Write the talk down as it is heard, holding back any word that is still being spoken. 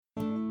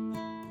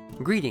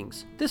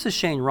Greetings, this is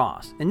Shane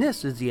Ross, and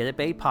this is the Edit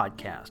Bay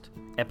Podcast,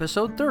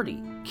 Episode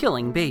 30,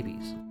 Killing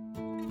Babies.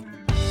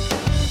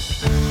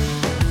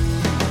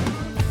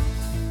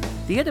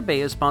 The Edit Bay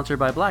is sponsored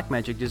by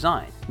Blackmagic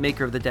Design,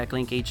 maker of the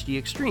Decklink HD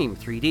Extreme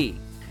 3D.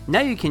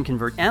 Now you can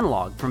convert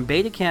analog from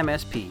Betacam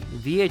SP,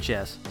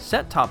 VHS,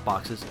 set-top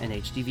boxes, and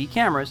HDV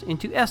cameras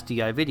into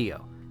SDI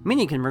video,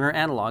 meaning converter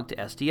analog to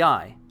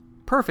SDI.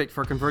 Perfect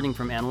for converting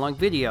from analog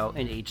video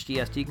and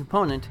HDSD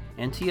component,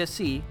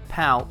 NTSC,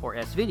 PAL, or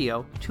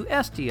S-Video to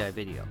SDI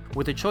video,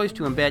 with a choice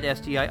to embed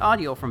SDI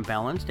audio from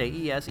balanced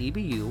AES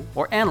EBU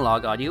or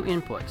analog audio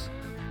inputs.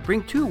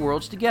 Bring two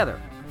worlds together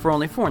for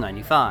only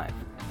 $4.95.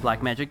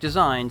 Blackmagic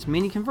Design's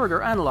mini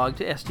converter analog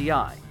to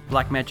SDI.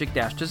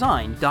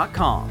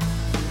 Blackmagic-design.com.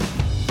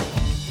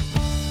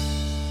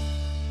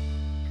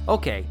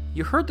 Okay,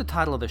 you heard the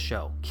title of the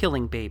show,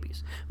 Killing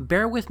Babies.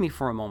 Bear with me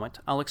for a moment,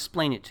 I'll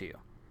explain it to you.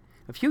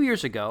 A few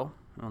years ago,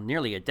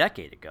 nearly a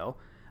decade ago,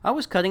 I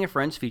was cutting a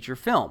friend's feature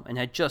film and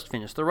had just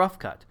finished the rough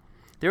cut.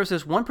 There was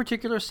this one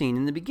particular scene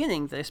in the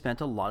beginning that I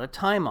spent a lot of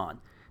time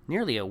on,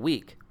 nearly a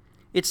week.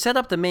 It set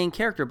up the main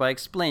character by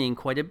explaining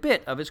quite a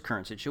bit of his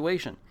current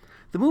situation.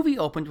 The movie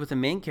opened with the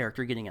main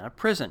character getting out of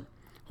prison.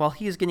 While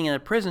he is getting out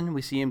of prison,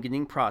 we see him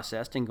getting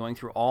processed and going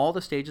through all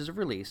the stages of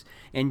release,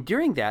 and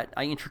during that,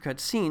 I intercut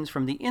scenes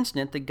from the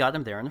incident that got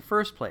him there in the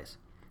first place,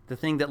 the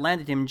thing that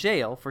landed him in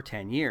jail for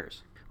 10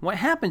 years. What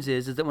happens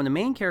is that when the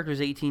main character is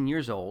 18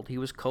 years old, he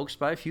was coaxed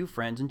by a few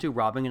friends into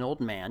robbing an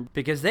old man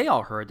because they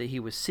all heard that he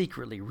was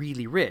secretly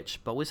really rich,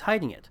 but was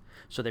hiding it.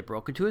 So they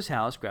broke into his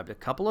house, grabbed a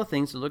couple of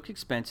things that looked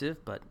expensive,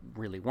 but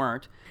really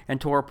weren't,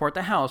 and tore apart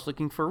the house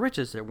looking for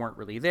riches that weren't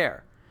really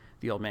there.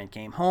 The old man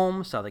came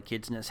home, saw the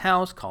kids in his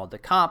house, called the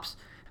cops.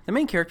 The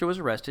main character was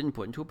arrested and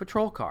put into a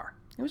patrol car.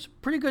 It was a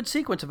pretty good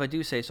sequence if I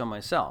do say so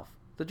myself.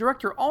 The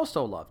director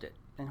also loved it,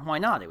 and why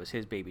not? It was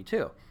his baby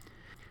too.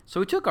 So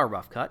we took our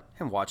rough cut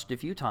and watched it a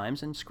few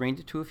times and screened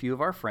it to a few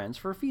of our friends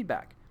for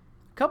feedback.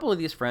 A couple of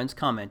these friends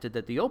commented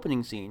that the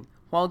opening scene,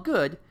 while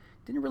good,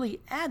 didn't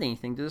really add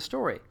anything to the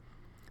story.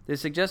 They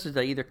suggested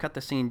that I either cut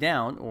the scene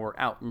down or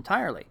out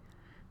entirely.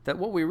 That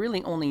what we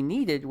really only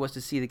needed was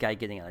to see the guy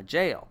getting out of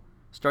jail,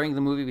 starting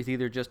the movie with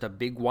either just a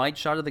big wide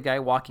shot of the guy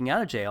walking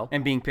out of jail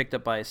and being picked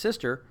up by his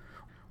sister,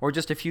 or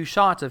just a few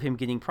shots of him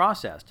getting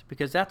processed,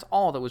 because that's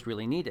all that was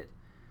really needed.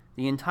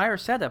 The entire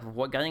setup of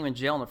what got him in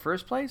jail in the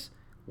first place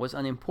was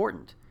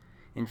unimportant.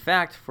 In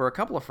fact, for a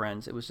couple of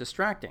friends, it was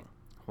distracting.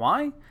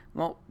 Why?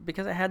 Well,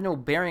 because it had no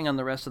bearing on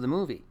the rest of the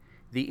movie.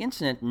 The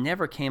incident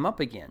never came up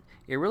again.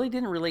 It really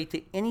didn't relate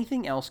to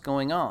anything else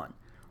going on.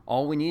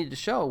 All we needed to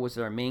show was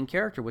that our main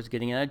character was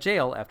getting out of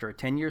jail after a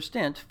 10-year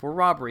stint for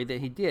robbery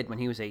that he did when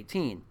he was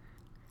 18.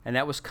 And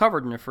that was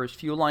covered in the first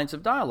few lines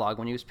of dialogue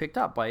when he was picked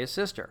up by his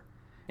sister.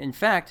 In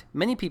fact,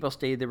 many people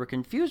stated they were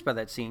confused by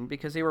that scene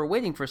because they were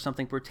waiting for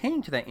something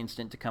pertaining to that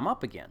incident to come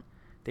up again.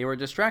 They were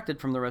distracted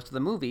from the rest of the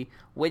movie,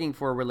 waiting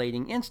for a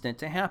relating incident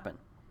to happen.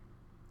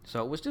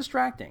 So it was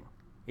distracting.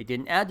 It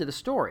didn't add to the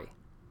story.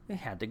 It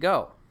had to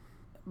go.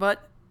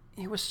 But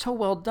it was so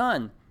well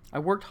done. I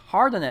worked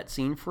hard on that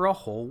scene for a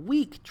whole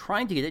week,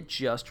 trying to get it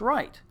just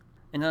right.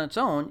 And on its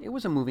own, it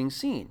was a moving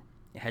scene.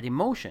 It had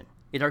emotion.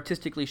 It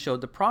artistically showed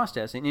the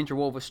process and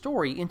interwove a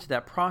story into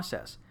that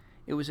process.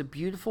 It was a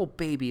beautiful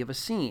baby of a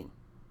scene.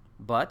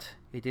 But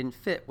it didn't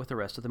fit with the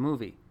rest of the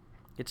movie.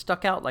 It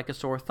stuck out like a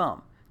sore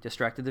thumb.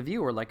 Distracted the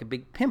viewer like a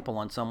big pimple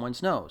on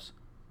someone's nose.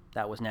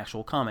 That was an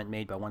actual comment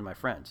made by one of my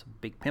friends. A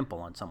big pimple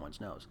on someone's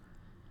nose.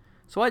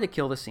 So I had to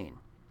kill the scene.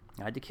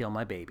 I had to kill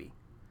my baby.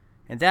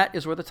 And that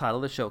is where the title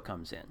of the show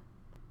comes in.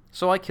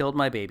 So I killed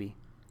my baby.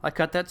 I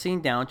cut that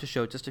scene down to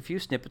show just a few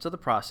snippets of the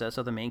process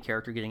of the main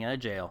character getting out of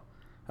jail.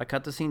 I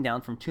cut the scene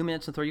down from 2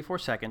 minutes and 34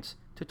 seconds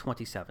to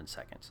 27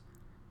 seconds.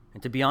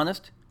 And to be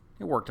honest,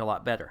 it worked a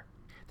lot better.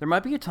 There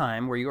might be a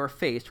time where you are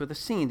faced with a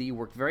scene that you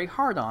worked very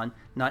hard on,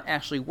 not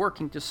actually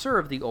working to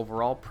serve the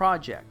overall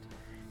project.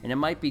 And it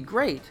might be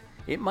great,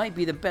 it might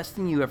be the best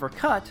thing you ever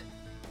cut,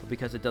 but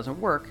because it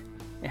doesn't work,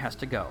 it has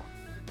to go.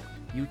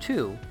 You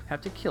too have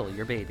to kill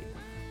your baby.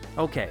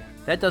 Okay,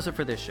 that does it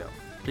for this show.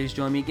 Please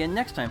join me again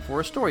next time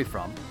for a story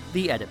from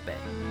The Edit Bay.